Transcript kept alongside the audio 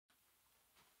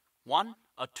1,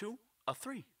 a 2, a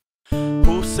 3.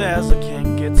 Who says I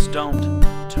can't get stoned?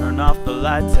 Turn off the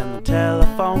lights and the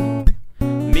telephone.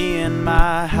 Me in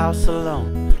my house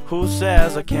alone. Who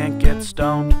says I can't get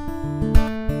stoned?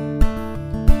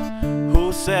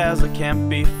 Who says I can't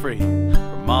be free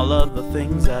from all of the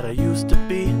things that I used to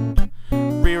be?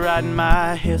 Rewriting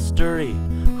my history.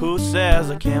 Who says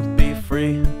I can't be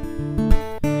free?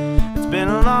 It's been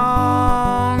a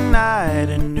long night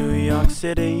in New York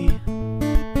City.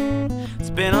 It's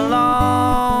been a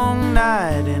long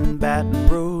night in Baton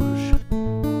Rouge.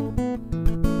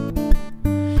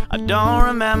 I don't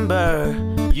remember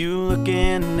you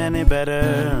looking any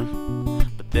better,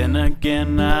 but then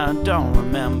again I don't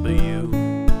remember you.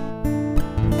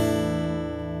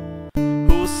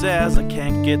 Who says I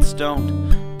can't get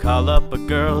stoned? Call up a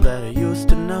girl that I used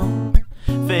to know.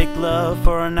 Fake love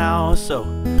for an hour or so.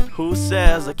 Who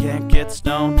says I can't get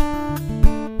stoned?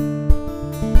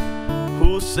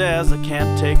 Who says I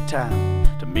can't take time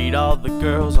to meet all the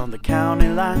girls on the county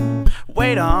line?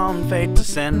 Wait on fate to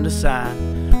send a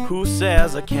sign. Who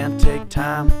says I can't take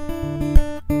time?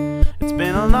 It's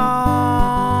been a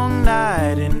long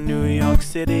night in New York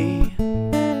City.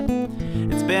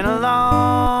 It's been a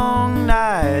long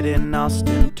night in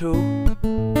Austin too.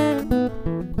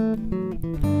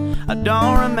 I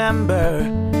don't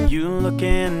remember you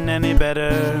looking any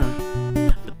better,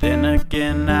 but then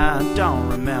again I don't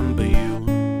remember you.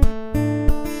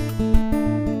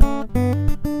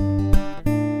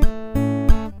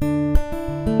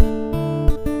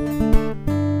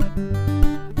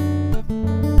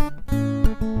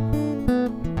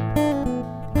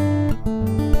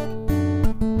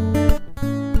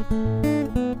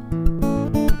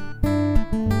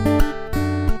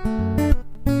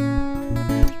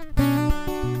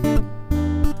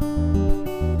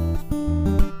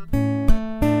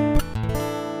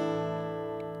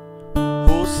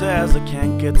 Who says I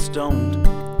can't get stoned?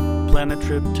 Plan a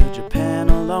trip to Japan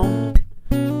alone.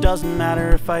 Doesn't matter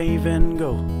if I even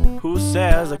go. Who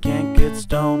says I can't get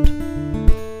stoned?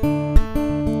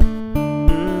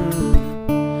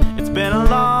 It's been a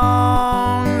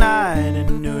long night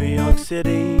in New York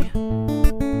City.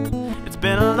 It's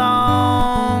been a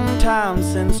long time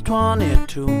since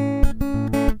 22.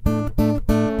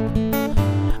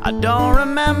 I don't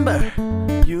remember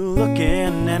you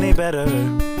looking any better,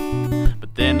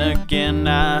 but then again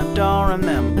I don't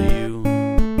remember you.